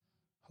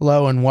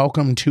Hello and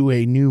welcome to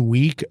a new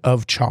week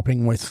of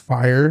Chopping with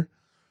Fire.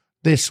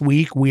 This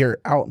week we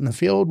are out in the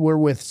field. We're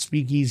with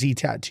Speakeasy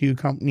Tattoo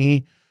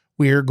Company.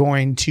 We are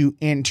going to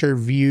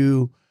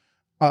interview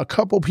a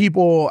couple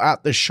people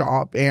at the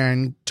shop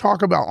and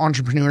talk about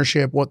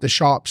entrepreneurship, what the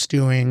shop's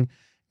doing,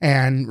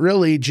 and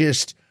really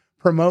just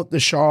promote the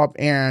shop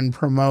and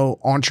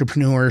promote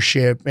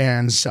entrepreneurship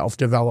and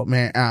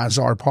self-development, as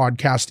our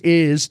podcast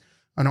is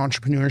an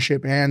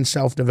entrepreneurship and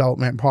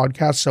self-development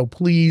podcast. So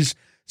please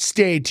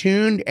stay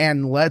tuned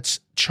and let's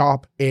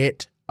chop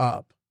it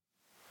up.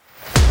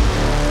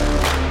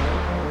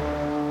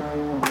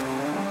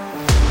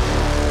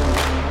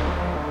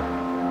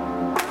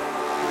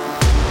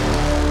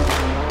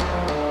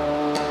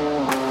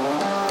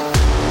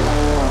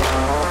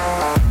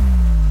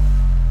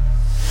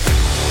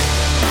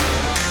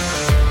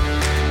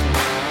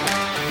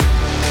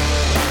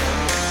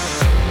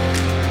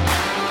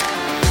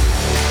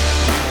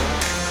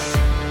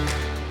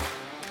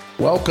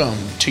 Welcome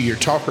to your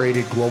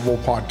top-rated global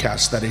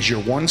podcast that is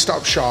your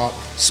one-stop shop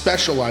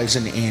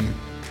specializing in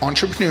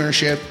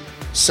entrepreneurship,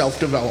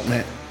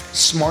 self-development,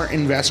 smart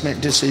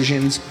investment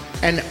decisions,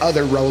 and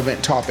other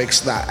relevant topics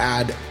that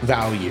add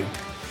value.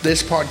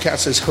 This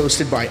podcast is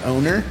hosted by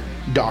owner,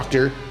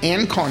 doctor,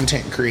 and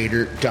content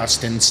creator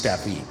Dustin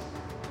Steffi.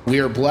 We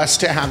are blessed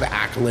to have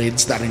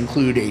accolades that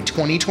include a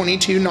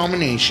 2022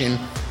 nomination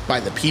by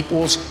the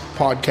People's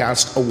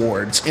Podcast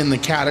Awards in the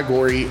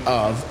category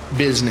of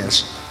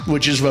business,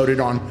 which is voted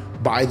on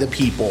by the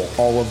people,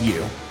 all of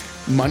you.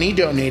 Money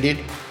donated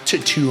to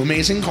two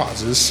amazing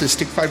causes,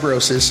 cystic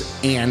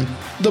fibrosis and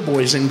the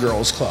Boys and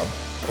Girls Club.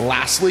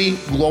 Lastly,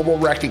 global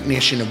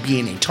recognition of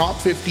being a top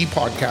 50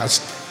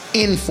 podcast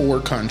in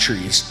 4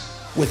 countries.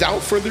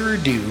 Without further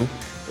ado,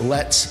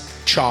 let's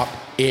chop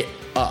it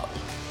up.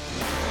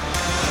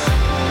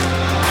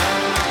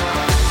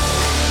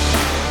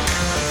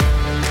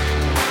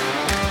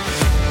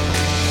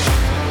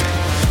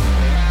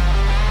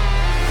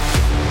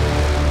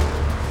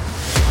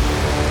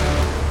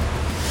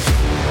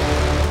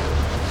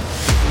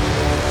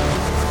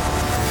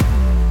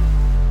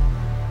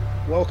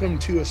 Welcome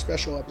to a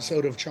special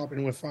episode of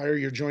Chopping with Fire.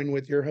 You're joined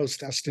with your host,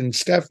 Dustin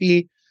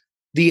Steffi,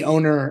 the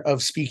owner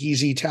of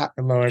Speakeasy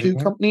Tattoo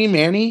Company,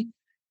 Manny,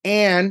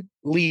 and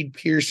lead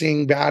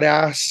piercing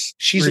badass.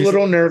 She's a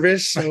little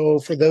nervous, so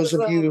for those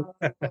of you,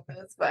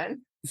 that's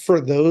fine.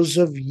 For those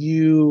of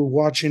you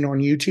watching on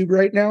YouTube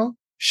right now,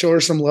 show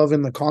her some love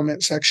in the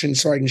comment section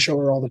so I can show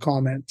her all the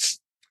comments.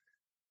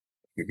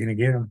 You're gonna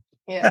get them.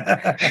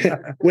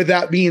 Yeah. With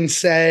that being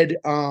said,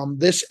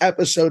 this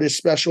episode is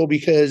special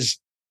because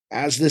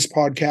as this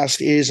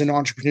podcast is an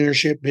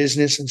entrepreneurship,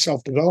 business, and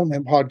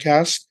self-development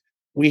podcast,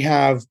 we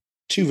have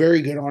two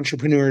very good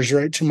entrepreneurs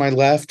right to my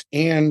left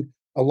and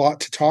a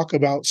lot to talk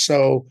about.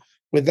 So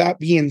with that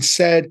being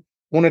said,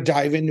 I want to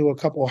dive into a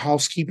couple of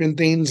housekeeping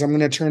things. I'm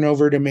going to turn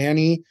over to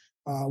Manny.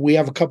 We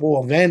have a couple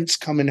of events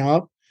coming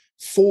up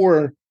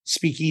for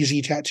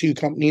Speakeasy Tattoo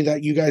Company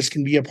that you guys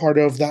can be a part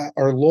of that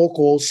are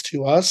locals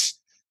to us.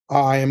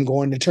 I am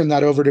going to turn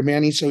that over to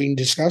Manny so he can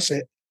discuss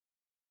it.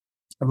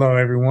 Hello,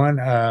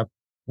 everyone.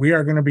 We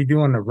are going to be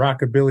doing the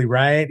Rockabilly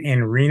Riot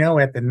in Reno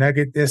at the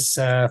Nugget this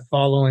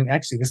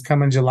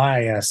coming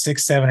July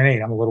 6, 7, and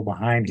 8. I'm a little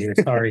behind here.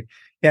 Sorry.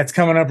 Yeah, it's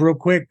coming up real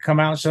quick. Come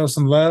out, show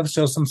some love,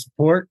 show some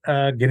support,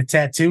 get a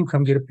tattoo,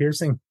 come get a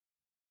piercing.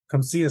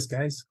 Come see us,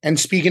 guys. And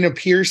speaking of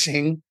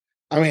piercing,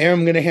 I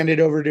am going to hand it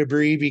over to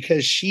Bree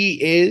because she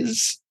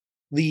is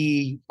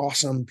the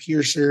awesome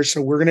piercer.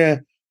 So we're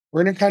gonna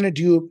kind of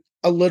do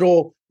a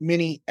little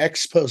mini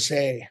expose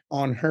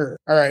on her.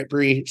 All right,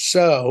 Bree.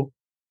 So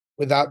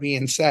with that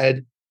being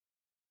said,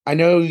 I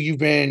know you've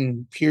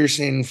been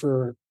piercing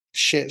for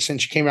shit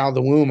since you came out of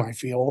the womb, I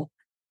feel.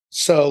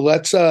 So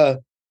let's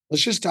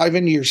just dive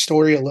into your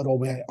story a little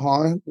bit,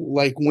 huh?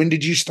 Like, when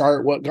did you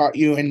start? What got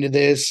you into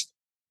this?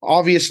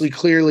 Obviously,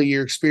 clearly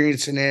you're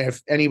experiencing it.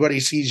 If anybody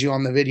sees you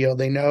on the video,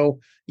 they know,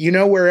 you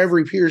know where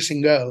every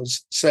piercing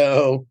goes.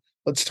 So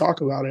let's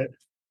talk about it.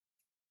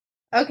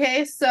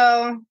 Okay,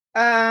 so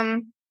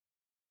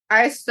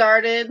I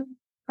started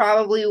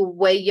probably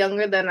way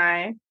younger than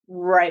I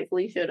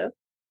rightfully should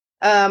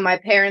have. My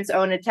parents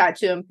owned a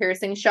tattoo and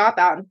piercing shop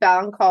out in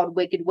Fallon called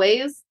Wicked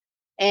Ways.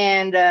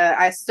 And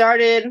I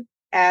started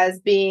as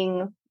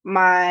being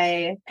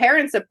my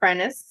parents'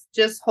 apprentice,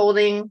 just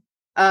holding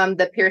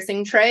the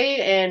piercing tray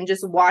and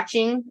just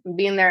watching,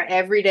 being there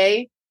every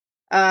day.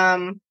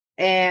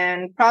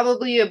 And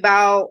probably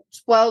about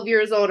 12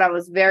 years old, I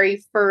was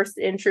very first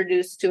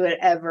introduced to it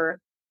ever.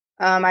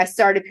 I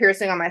started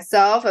piercing on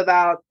myself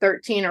about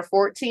 13 or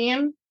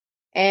 14.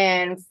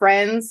 And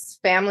friends,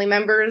 family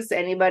members,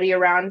 anybody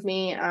around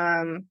me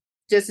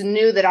just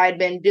knew that I'd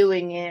been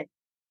doing it.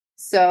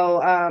 So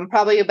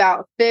probably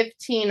about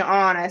 15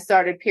 on, I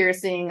started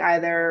piercing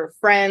either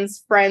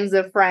friends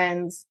of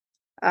friends,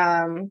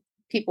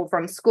 people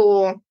from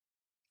school.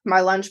 My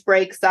lunch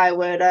breaks, I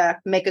would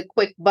make a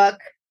quick buck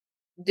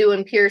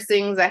doing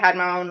piercings. I had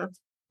my own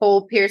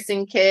whole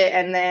piercing kit.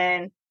 And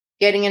then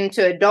getting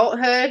into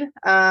adulthood,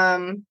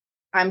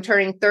 I'm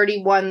turning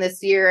 31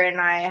 this year,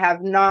 and I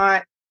have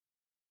not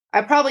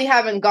I probably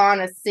haven't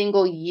gone a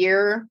single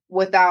year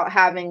without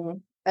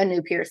having a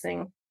new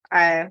piercing.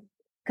 I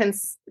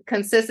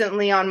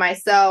consistently on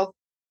myself.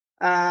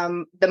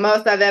 The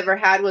most I've ever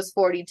had was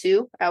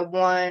 42 at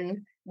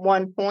one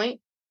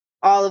point,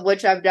 all of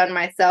which I've done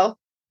myself.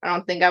 I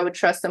don't think I would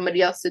trust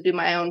somebody else to do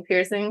my own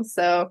piercing.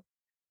 So,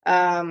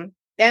 and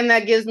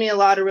that gives me a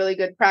lot of really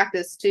good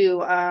practice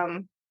too.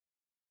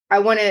 I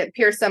wouldn't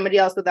pierce somebody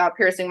else without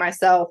piercing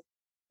myself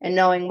and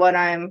knowing what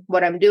I'm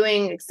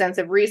doing,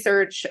 extensive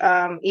research.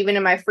 Even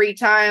in my free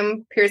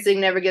time, piercing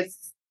never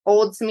gets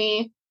old to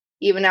me,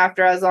 even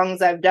after as long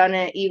as I've done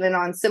it, even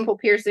on simple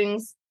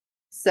piercings.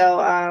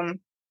 So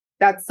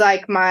that's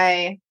like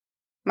my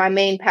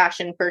main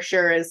passion for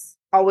sure is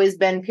always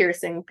been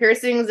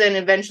piercings, and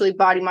eventually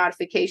body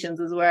modifications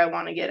is where I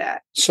want to get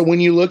at. So when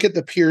you look at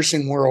the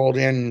piercing world,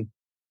 and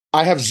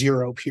I have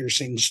 0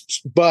 piercings,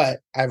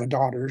 but I have a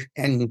daughter,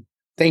 and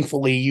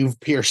thankfully you've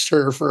pierced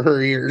her for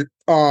her ear.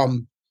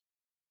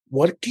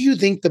 What do you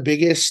think the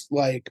biggest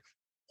like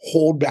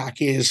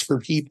holdback is for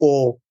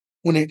people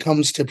when it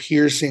comes to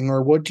piercing,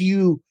 or what do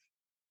you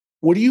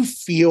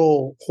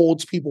feel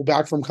holds people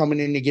back from coming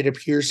in to get a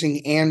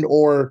piercing, and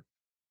or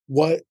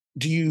what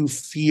do you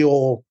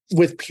feel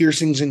with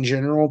piercings in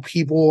general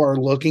people are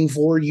looking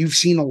for? You've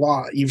seen a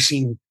lot. You've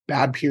seen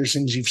bad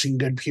piercings, you've seen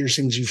good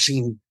piercings, you've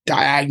seen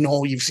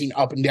diagonal, you've seen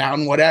up and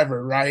down,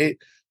 whatever, right?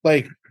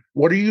 Like,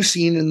 what are you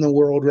seeing in the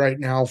world right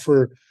now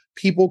for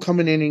people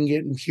coming in and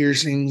getting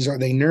piercings? Are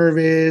they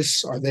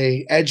nervous? Are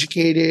they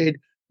educated?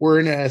 We're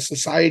in a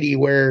society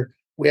where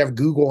we have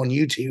Google and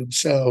YouTube.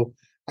 So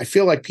I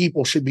feel like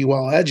people should be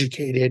well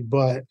educated,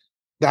 but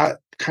that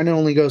kind of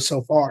only goes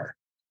so far.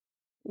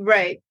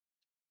 Right.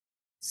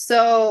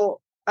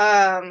 So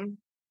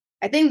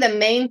I think the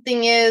main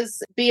thing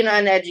is being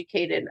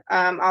uneducated.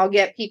 I'll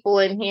get people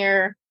in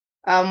here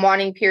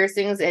wanting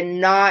piercings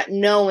and not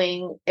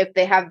knowing if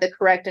they have the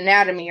correct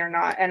anatomy or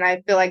not. And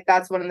I feel like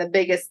that's one of the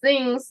biggest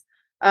things.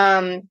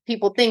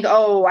 People think,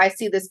 oh, I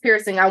see this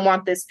piercing, I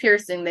want this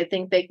piercing. They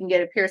think they can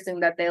get a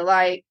piercing that they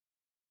like,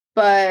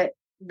 but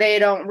they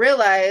don't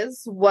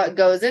realize what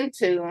goes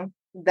into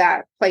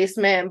that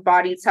placement,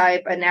 body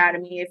type,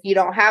 anatomy. If you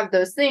don't have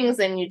those things,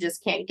 then you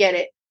just can't get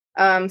it.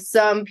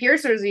 Some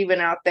piercers even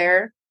out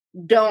there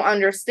don't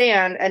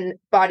understand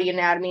body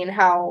anatomy and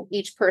how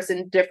each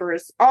person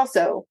differs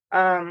also.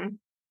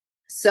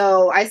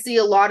 So I see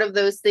a lot of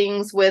those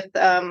things with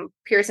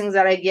piercings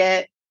that I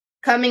get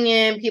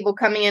people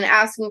coming in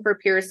asking for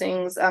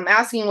piercings,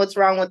 asking what's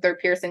wrong with their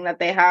piercing that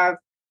they have.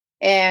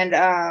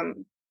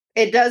 And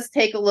it does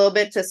take a little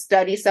bit to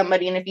study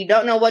somebody. And if you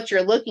don't know what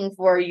you're looking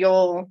for,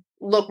 you'll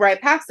look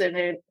right past it.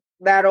 And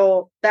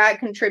that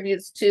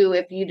contributes to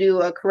if you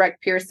do a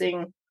correct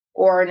piercing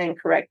or an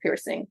incorrect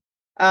piercing.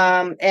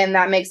 And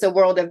that makes a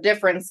world of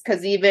difference,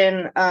 because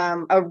even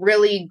a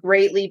really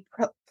greatly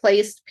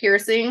placed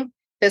piercing,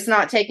 if it's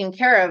not taken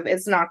care of,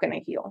 it's not going to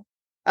heal.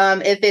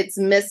 If it's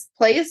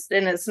misplaced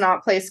and it's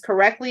not placed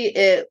correctly,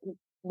 it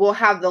will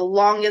have the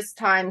longest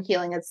time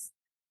healing. It's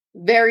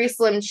very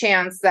slim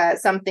chance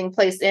that something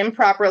placed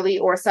improperly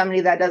or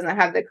somebody that doesn't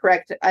have the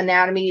correct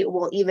anatomy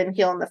will even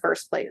heal in the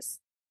first place.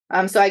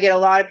 So I get a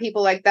lot of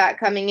people like that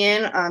coming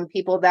in,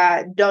 people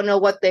that don't know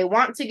what they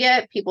want to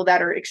get, people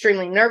that are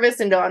extremely nervous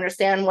and don't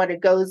understand what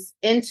it goes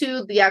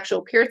into the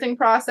actual piercing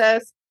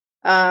process,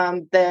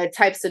 the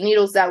types of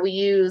needles that we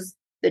use,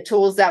 the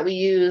tools that we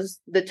use,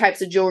 the types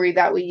of jewelry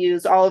that we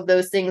use. All of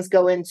those things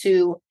go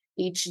into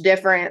each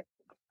different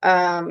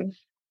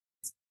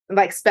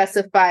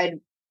specified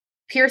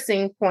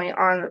piercing point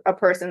on a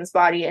person's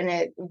body, and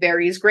it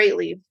varies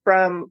greatly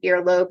from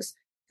earlobes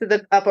to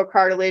the upper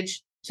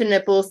cartilage to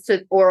nipples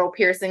to oral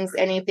piercings,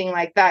 anything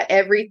like that.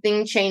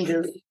 Everything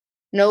changes.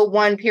 No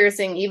one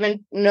piercing,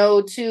 even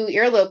no 2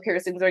 earlobe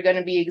piercings are going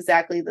to be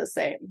exactly the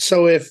same.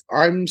 So if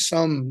I'm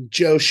some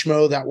Joe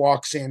Schmo that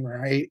walks in,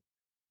 right,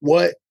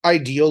 what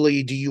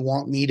ideally do you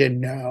want me to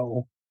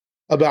know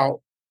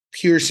about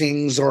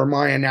piercings or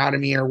my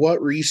anatomy, or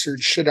what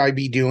research should I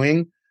be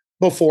doing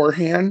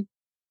beforehand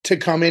to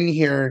come in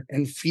here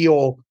and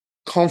feel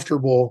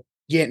comfortable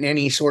getting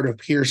any sort of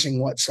piercing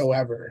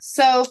whatsoever?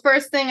 So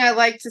first thing I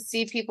like to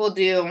see people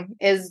do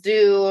is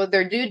do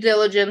their due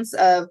diligence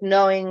of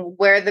knowing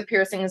where the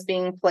piercing is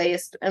being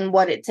placed and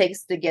what it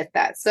takes to get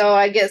that. So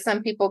I get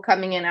some people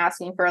coming in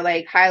asking for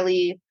like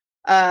highly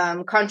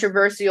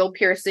controversial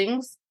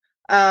piercings.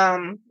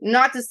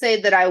 Not to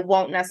say that I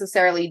won't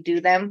necessarily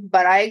do them,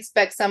 but I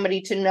expect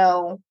somebody to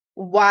know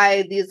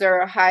why these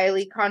are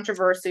highly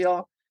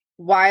controversial,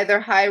 why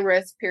they're high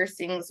risk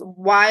piercings,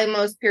 why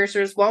most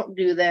piercers won't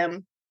do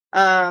them.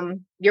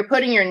 You're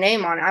putting your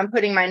name on it. I'm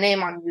putting my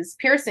name on these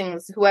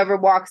piercings. Whoever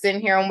walks in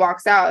here and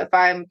walks out, if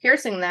I'm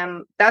piercing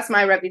them, that's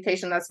my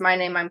reputation. That's my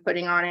name I'm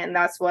putting on it. And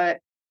that's what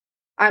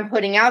I'm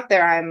putting out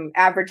there. I'm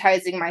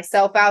advertising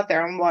myself out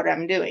there on what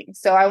I'm doing.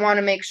 So I want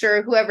to make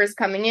sure whoever's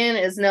coming in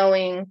is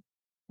knowing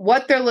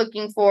what they're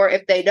looking for.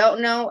 If they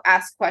don't know,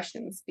 ask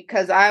questions,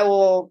 because I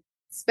will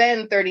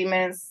spend 30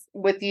 minutes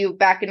with you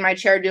back in my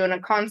chair doing a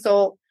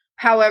consult,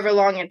 however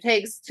long it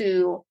takes,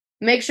 to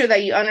make sure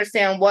that you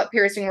understand what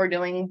piercing we're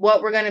doing,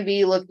 what we're going to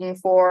be looking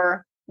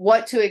for,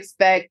 what to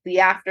expect, the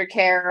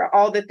aftercare,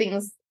 all the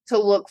things to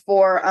look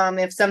for.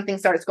 If something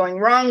starts going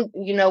wrong,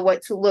 you know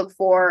what to look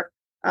for,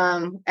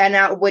 and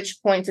at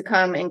which point to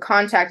come and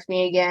contact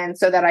me again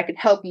so that I could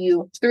help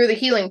you through the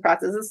healing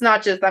process. It's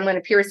not just I'm going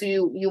to pierce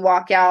you, you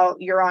walk out,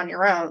 you're on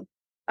your own.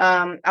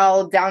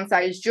 I'll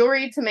downsize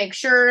jewelry to make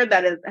sure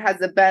that it has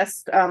the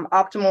best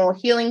optimal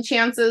healing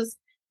chances,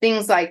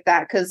 things like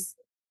that, because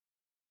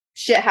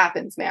shit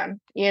happens, man,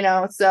 you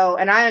know? So,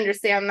 and I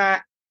understand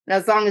that. And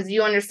as long as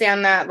you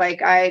understand that,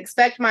 like, I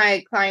expect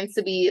my clients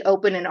to be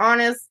open and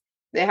honest.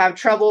 They have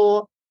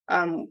trouble,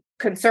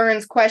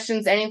 concerns,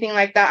 questions, anything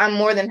like that, I'm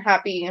more than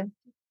happy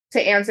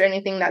to answer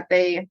anything that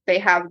they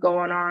have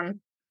going on.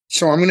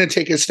 So I'm going to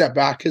take a step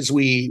back because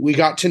we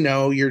got to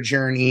know your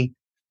journey.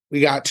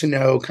 We got to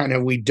know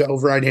we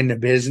dove right into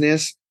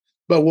business.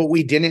 But what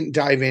we didn't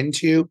dive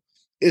into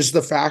is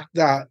the fact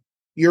that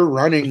you're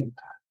running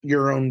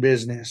your own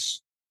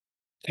business.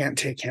 Can't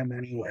take him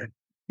anywhere.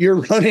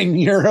 You're running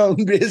your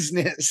own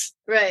business.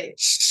 Right.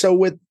 So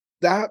with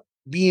that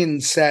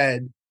being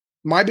said,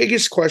 my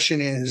biggest question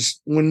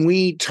is when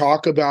we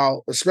talk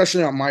about,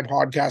 especially on my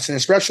podcast, and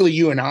especially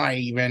you and I,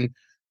 even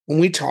when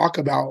we talk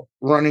about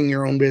running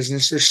your own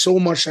business, there's so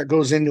much that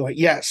goes into it.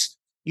 Yes,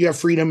 you have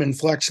freedom and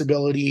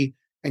flexibility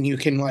and you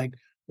can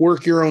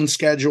work your own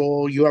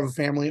schedule. You have a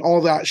family, all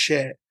that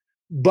shit.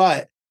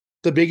 But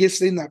the biggest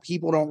thing that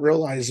people don't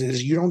realize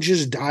is you don't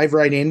just dive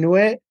right into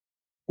it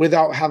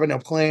without having a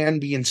plan,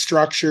 being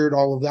structured,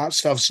 all of that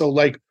stuff. So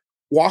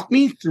walk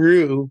me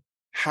through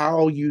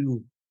how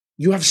you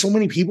have so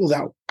many people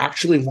that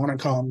actually want to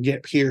come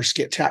get pierced,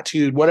 get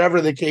tattooed,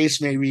 whatever the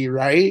case may be,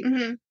 right?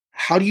 Mm-hmm.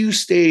 How do you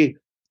stay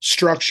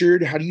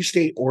structured? How do you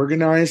stay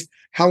organized?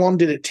 How long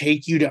did it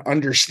take you to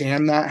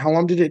understand that? How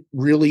long did it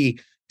really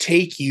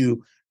take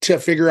you to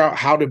figure out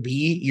how to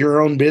be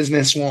your own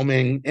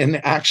businesswoman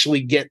and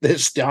actually get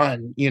this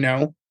done, you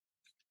know?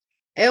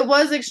 It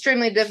was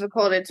extremely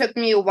difficult. It took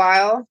me a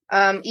while.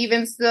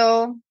 Even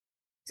still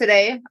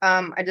today,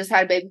 I just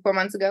had a baby 4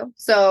 months ago.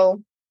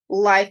 So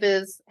life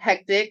is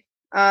hectic.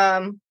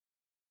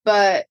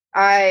 But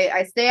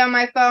I stay on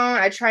my phone.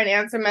 I try and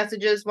answer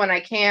messages when I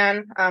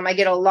can. I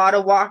get a lot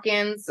of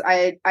walk-ins.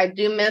 I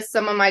do miss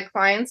some of my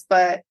clients,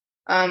 but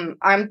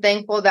I'm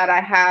thankful that I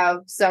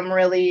have some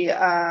really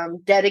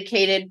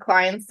dedicated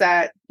clients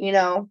that,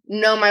 know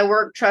my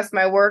work, trust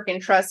my work,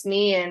 and trust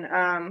me, and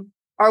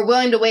are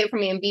willing to wait for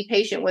me and be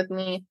patient with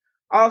me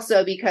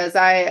also, because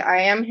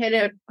I am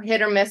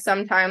hit or miss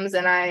sometimes,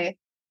 and I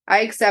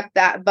accept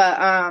that.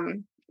 But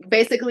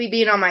basically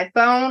being on my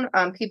phone,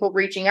 people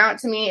reaching out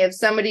to me. If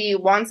somebody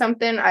wants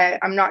something,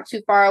 I'm not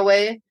too far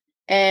away,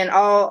 and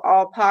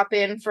I'll pop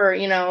in for,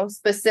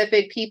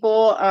 specific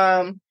people.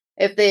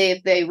 If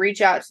they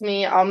reach out to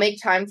me, I'll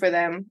make time for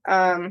them.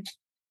 And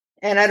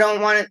I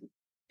don't want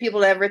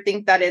people to ever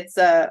think that it's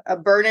a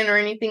burden or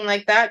anything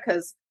like that.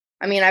 Cause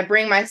I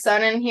bring my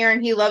son in here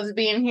and he loves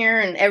being here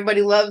and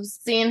everybody loves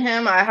seeing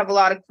him. I have a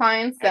lot of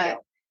clients that,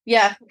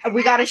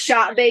 we got a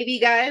shot baby,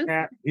 guys.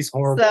 Yeah, he's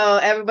horrible. So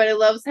everybody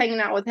loves hanging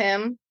out with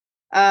him.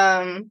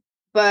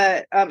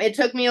 But it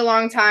took me a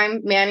long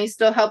time. Manny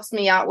still helps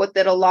me out with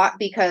it a lot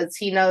because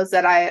he knows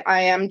that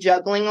I am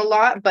juggling a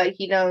lot, but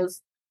he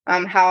knows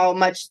how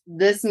much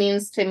this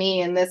means to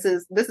me. And this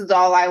is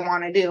all I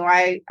want to do.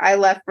 I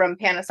left from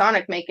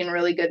Panasonic making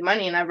really good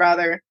money, and I'd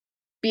rather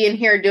be in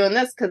here doing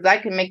this because I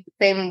can make the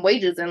same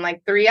wages in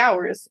 3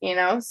 hours,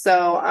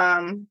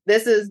 So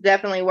this is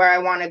definitely where I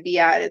want to be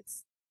at.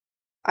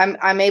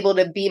 I'm able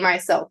to be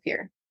myself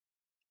here.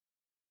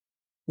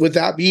 With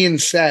that being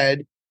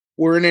said,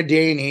 we're in a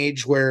day and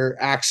age where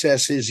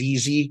access is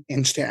easy,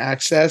 instant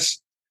access.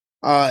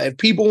 If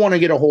people want to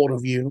get a hold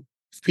of you,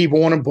 if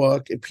people want to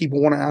book, if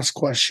people want to ask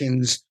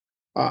questions,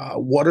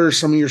 what are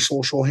some of your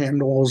social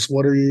handles?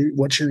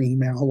 What's your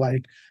email?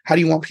 How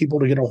do you want people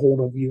to get a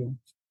hold of you?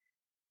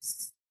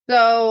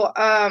 So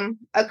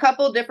a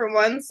couple different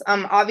ones.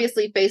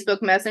 Obviously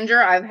Facebook Messenger.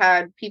 I've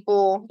had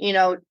people,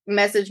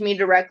 message me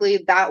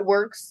directly. That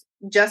works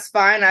just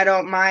fine. I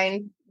don't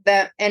mind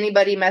that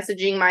anybody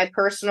messaging my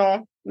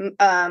personal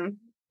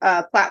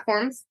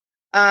platforms.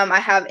 I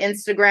have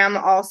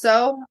Instagram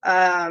also,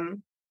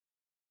 and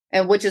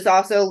which is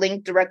also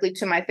linked directly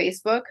to my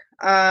Facebook.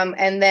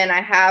 And then I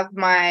have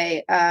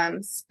my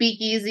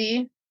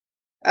speakeasy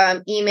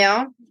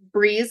email,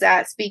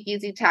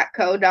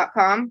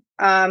 breeze@speakeasytatco.com.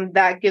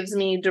 That gives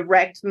me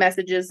direct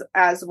messages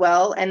as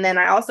well. And then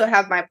I also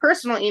have my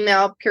personal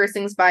email,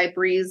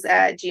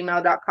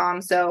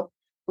 piercingsbybreeze@gmail.com. So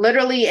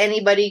literally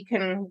anybody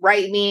can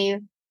write me,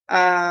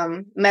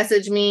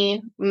 message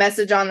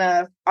on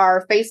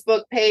our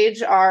Facebook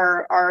page,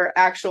 our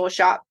actual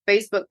shop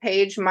Facebook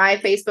page, my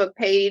Facebook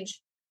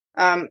page.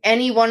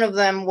 Any one of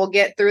them will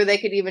get through. They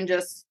could even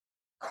just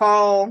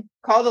call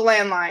the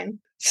landline.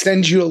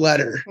 Send you a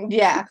letter.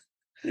 Yeah.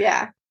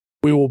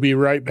 We will be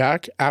right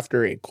back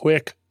after a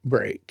quick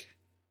break.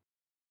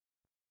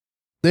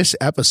 This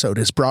episode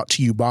is brought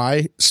to you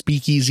by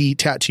Speakeasy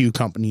Tattoo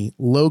Company,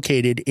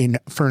 located in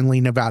Fernley,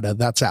 Nevada.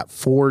 That's at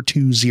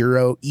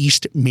 420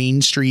 East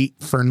Main Street,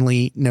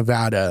 Fernley,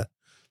 Nevada.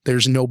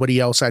 There's nobody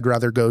else I'd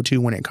rather go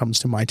to when it comes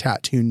to my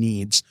tattoo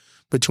needs.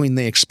 Between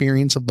the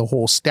experience of the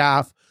whole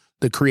staff,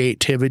 the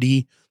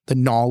creativity, the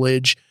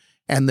knowledge,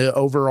 and the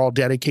overall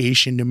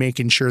dedication to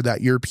making sure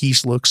that your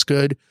piece looks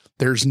good,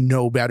 there's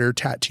no better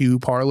tattoo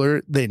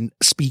parlor than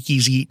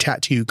Speakeasy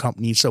Tattoo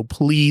Company. So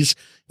please,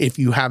 if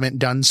you haven't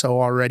done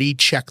so already,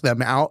 check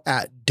them out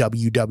at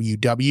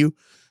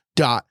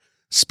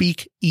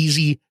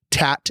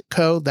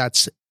www.speakeasytatco.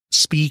 That's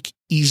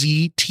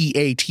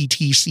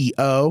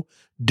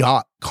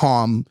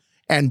speakeasytatco.com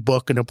and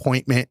book an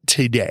appointment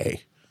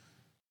today.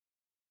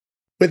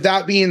 With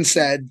that being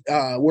said,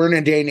 we're in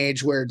a day and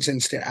age where it's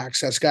instant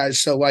access, guys.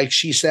 So like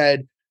she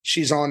said,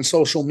 she's on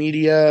social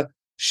media.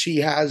 She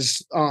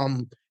has,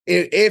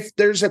 if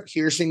there's a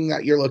piercing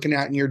that you're looking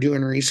at and you're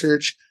doing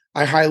research,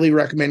 I highly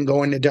recommend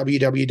going to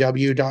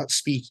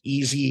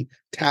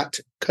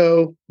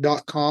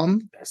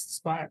www.speakeasytatco.com. That's the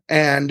spot.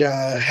 And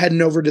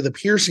heading over to the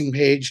piercing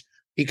page,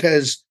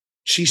 because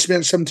she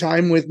spent some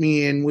time with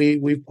me and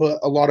we put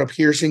a lot of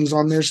piercings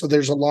on there. So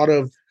there's a lot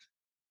of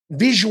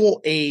visual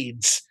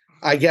aids,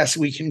 I guess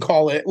we can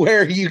call it,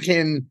 where you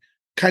can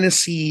kind of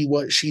see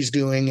what she's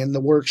doing and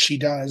the work she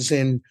does,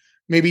 and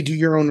maybe do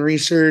your own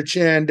research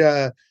and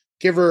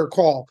give her a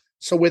call.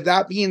 So with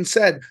that being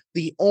said,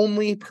 the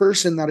only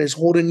person that is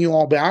holding you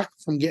all back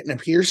from getting a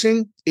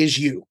piercing is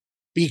you,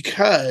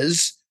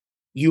 because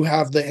you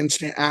have the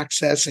instant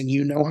access and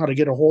you know how to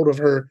get a hold of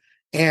her.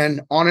 And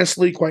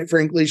honestly, quite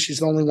frankly, she's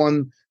the only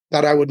one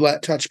that I would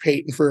let touch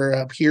Peyton for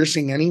a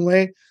piercing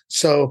anyway.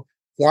 So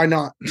why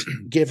not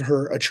give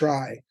her a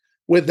try?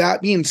 With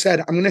that being said,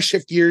 I'm going to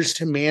shift gears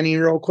to Manny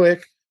real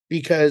quick,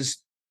 because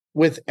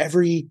with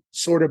every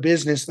sort of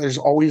business, there's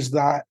always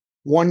that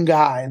one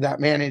guy that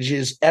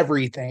manages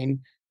everything.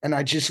 And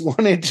I just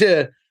wanted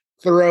to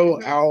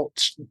throw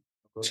out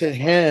to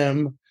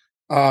him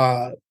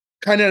kind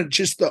of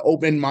just the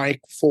open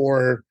mic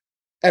for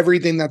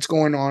everything that's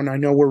going on. I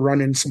know we're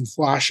running some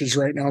flashes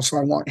right now, so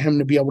I want him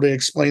to be able to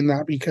explain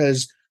that,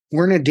 because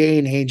we're in a day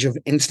and age of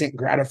instant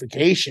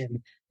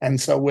gratification.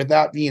 And so with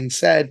that being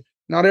said,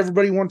 not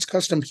everybody wants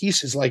custom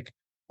pieces like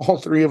all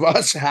three of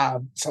us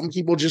have. Some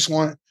people just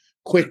want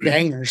quick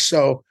bangers.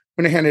 So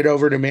I'm going to hand it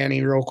over to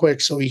Manny real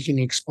quick so he can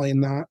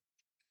explain that.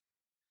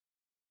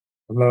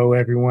 Hello,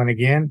 everyone.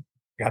 Again,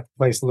 got the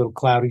place a little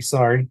cloudy.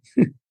 Sorry.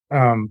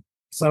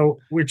 So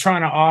we're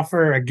trying to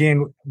offer,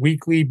 again,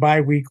 weekly,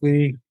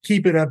 bi-weekly,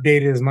 keep it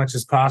updated as much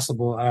as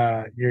possible.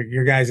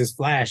 Your guys'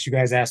 flash, you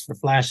guys ask for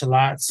flash a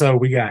lot. So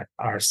we got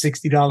our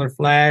 $60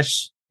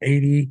 flash,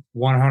 80,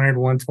 100,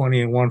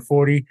 120, and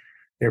 140.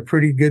 They're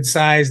pretty good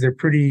size. They're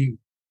pretty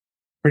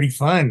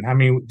fun. I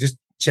mean, just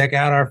check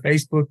out our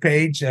Facebook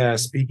page,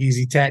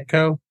 Speakeasy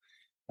Tatco.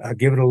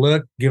 Give it a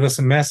look, give us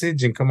a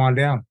message, and come on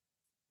down.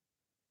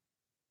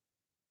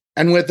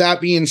 And with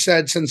that being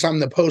said, since I'm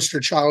the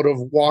poster child of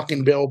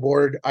walking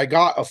billboard, I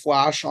got a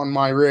flash on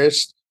my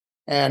wrist,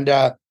 and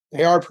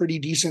they are pretty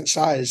decent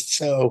sized.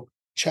 So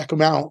check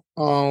them out.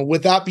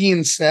 With that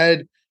being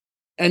said,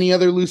 any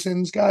other loose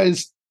ends,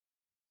 guys?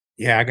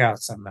 Yeah, I got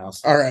something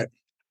else. All right.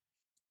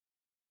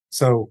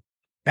 So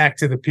back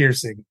to the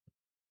piercing.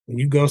 When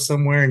you go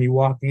somewhere and you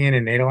walk in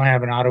and they don't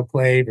have an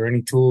autoclave or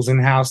any tools in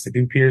house to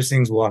do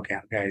piercings, walk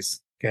out, guys.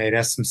 Okay,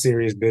 that's some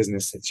serious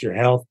business. It's your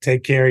health.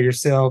 Take care of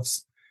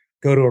yourselves.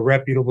 Go to a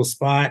reputable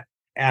spot.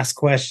 Ask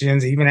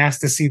questions. Even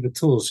ask to see the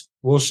tools.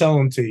 We'll show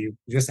them to you.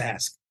 Just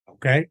ask.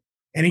 Okay.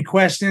 Any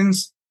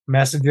questions?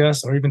 Message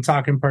us or even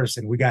talk in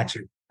person. We got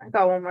you. I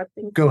got one more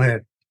thing. Go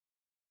ahead.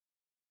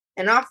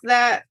 And off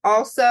that,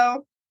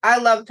 also, I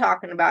love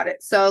talking about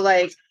it. So,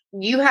 like,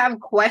 you have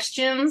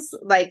questions,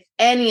 like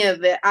any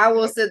of it, I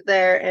will sit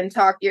there and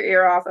talk your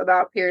ear off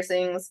about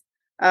piercings,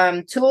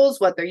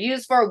 tools, what they're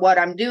used for, what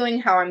I'm doing,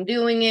 how I'm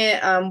doing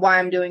it, why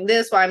I'm doing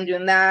this, why I'm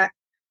doing that.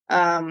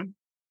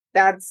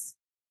 That's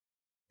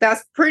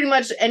pretty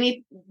much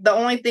the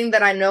only thing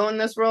that I know in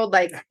this world,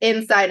 like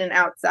inside and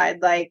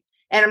outside, like,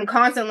 and I'm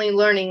constantly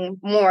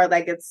learning more.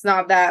 Like, it's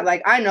not that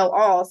like I know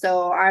all,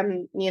 so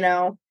I'm,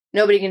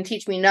 nobody can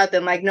teach me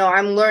nothing. Like, no,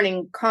 I'm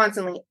learning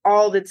constantly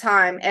all the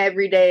time,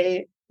 every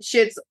day.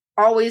 Shit's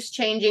always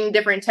changing,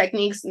 different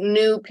techniques,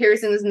 new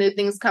piercings, new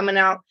things coming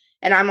out,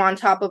 and I'm on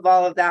top of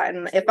all of that.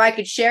 And if I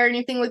could share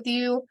anything with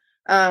you,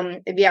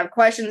 if you have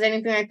questions,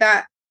 anything like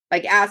that,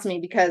 like, ask me,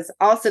 because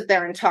I'll sit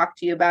there and talk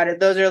to you about it.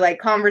 Those are like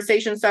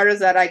conversation starters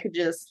that I can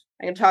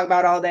talk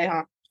about all day,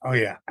 huh? Oh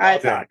yeah, all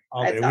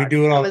day. We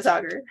do it all. I'm a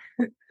talker.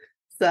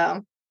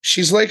 So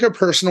she's like a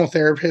personal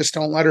therapist.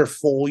 Don't let her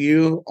fool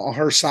you.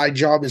 Her side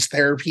job is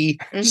therapy.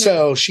 Mm-hmm.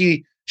 So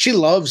she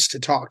loves to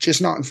talk, just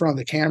not in front of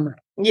the camera.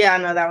 Yeah,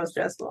 no, that was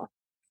stressful.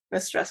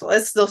 It's stressful.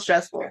 It's still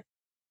stressful.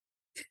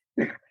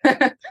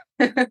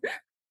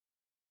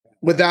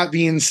 With that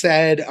being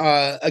said,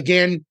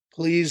 again,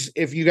 please,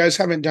 if you guys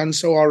haven't done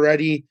so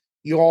already,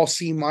 you all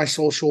see my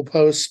social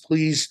posts.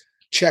 Please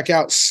check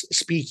out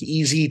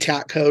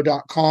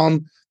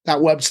speakeasytatco.com. That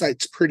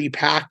website's pretty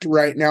packed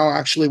right now,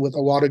 actually, with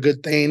a lot of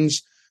good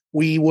things.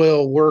 We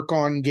will work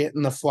on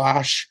getting the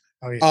flash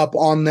up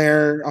on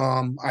there.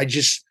 I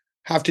just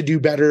have to do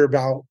better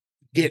about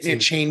getting it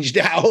changed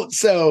out.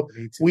 So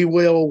we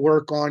will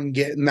work on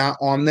getting that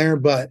on there,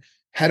 but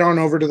head on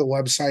over to the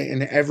website,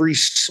 and every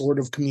sort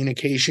of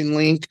communication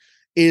link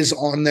is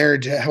on there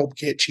to help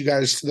get you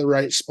guys to the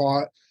right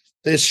spot.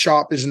 This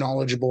shop is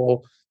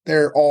knowledgeable.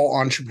 They're all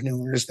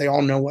entrepreneurs. They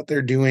all know what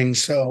they're doing.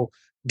 So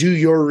do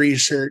your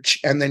research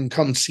and then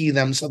come see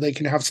them so they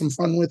can have some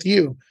fun with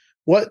you.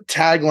 What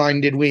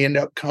tagline did we end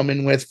up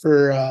coming with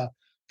for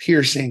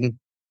piercing?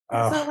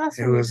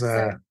 It was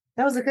that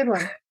was a good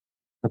one.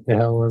 What the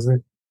hell was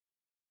it?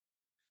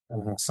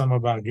 Something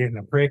about getting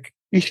a prick.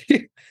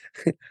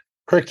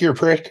 Prick your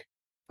prick.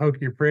 Poke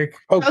your prick.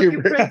 Poke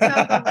your prick.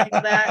 Something like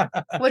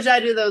that. Which I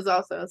do those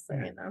also. So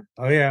you know.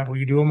 Oh yeah,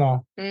 we do them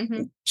all.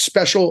 Mm-hmm.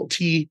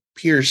 Specialty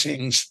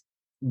piercings,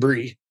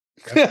 Bree.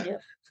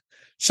 Yep.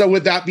 So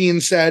with that being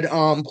said,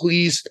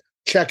 please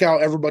check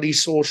out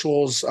everybody's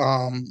socials.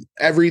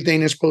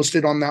 Everything is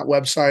posted on that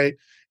website.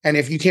 And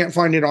if you can't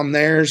find it on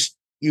theirs,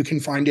 you can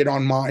find it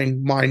on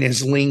mine. Mine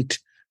is linked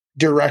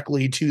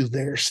directly to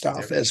their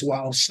stuff as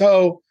well.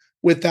 So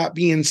with that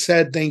being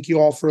said, thank you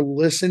all for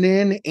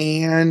listening,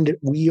 and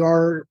we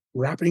are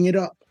wrapping it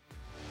up.